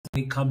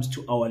when it comes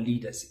to our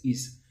leaders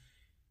is,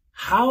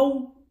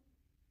 how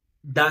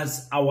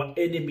does our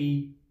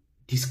enemy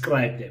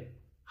describe them?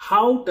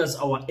 How does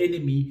our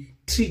enemy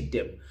treat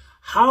them?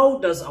 How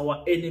does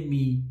our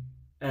enemy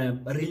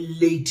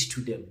relate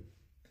to them?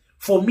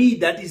 For me,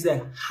 that is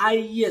the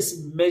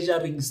highest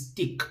measuring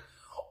stick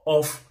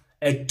of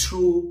a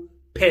true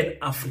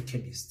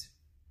Pan-Africanist.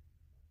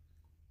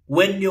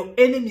 When your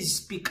enemies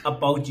speak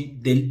about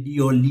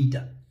your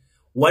leader,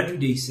 what do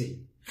they say?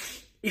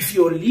 If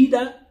your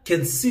leader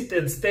can sit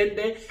and stand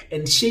there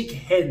and shake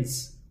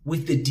hands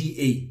with the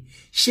DA,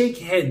 shake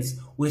hands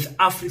with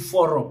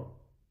AfriForum,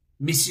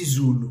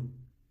 Misizulu,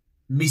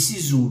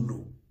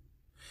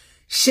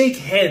 shake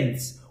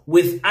hands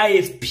with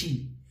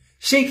IFP,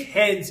 shake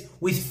hands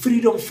with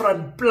Freedom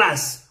Front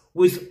Plus,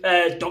 with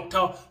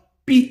Dr.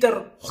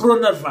 Peter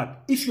Groenewald.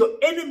 If your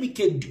enemy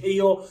can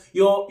do,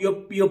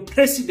 your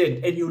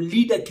president and your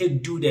leader can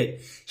do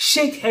that,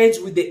 shake hands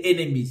with the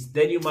enemies,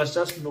 then you must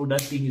just know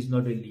that thing is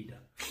not a leader.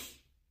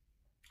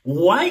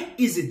 Why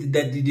is it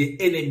that the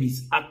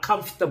enemies are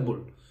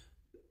comfortable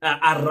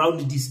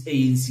around these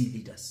ANC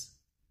leaders?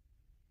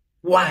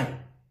 Why?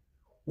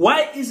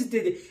 Why is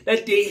it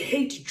that they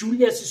hate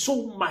Julius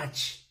so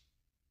much?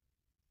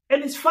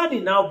 And it's funny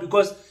now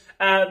because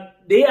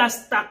they are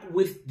stuck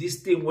with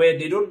this thing where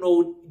they don't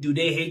know, do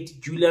they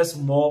hate Julius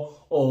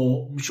more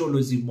or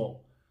Msholozi more?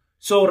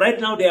 So right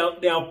now they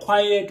are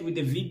quiet with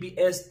the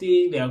VBS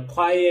thing. They are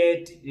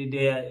quiet.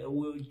 They are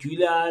with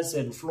Julius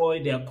and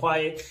Floyd. They are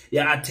quiet. They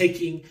are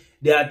taking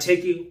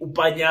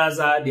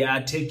Upanyaza. They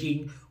are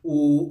taking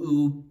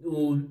Uzuma.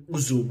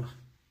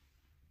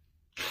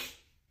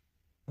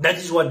 That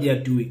is what they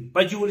are doing.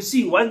 But you will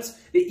see once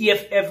the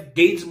EFF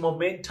gains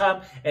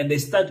momentum and they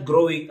start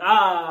growing,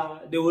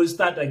 they will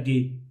start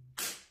again.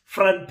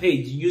 Front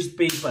page,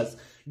 newspapers,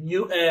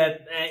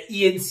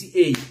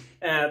 ENCA,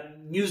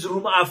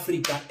 Newsroom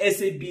Africa,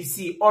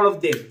 SABC, all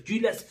of them.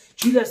 Julius,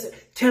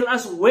 tell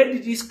us, where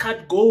did this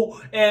card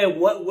go?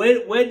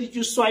 Where did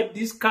you swipe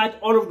this card?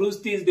 All of those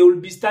things, they will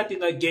be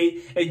starting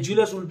again. And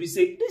Julius will be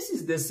saying, this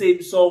is the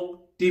same song,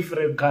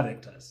 different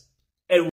characters.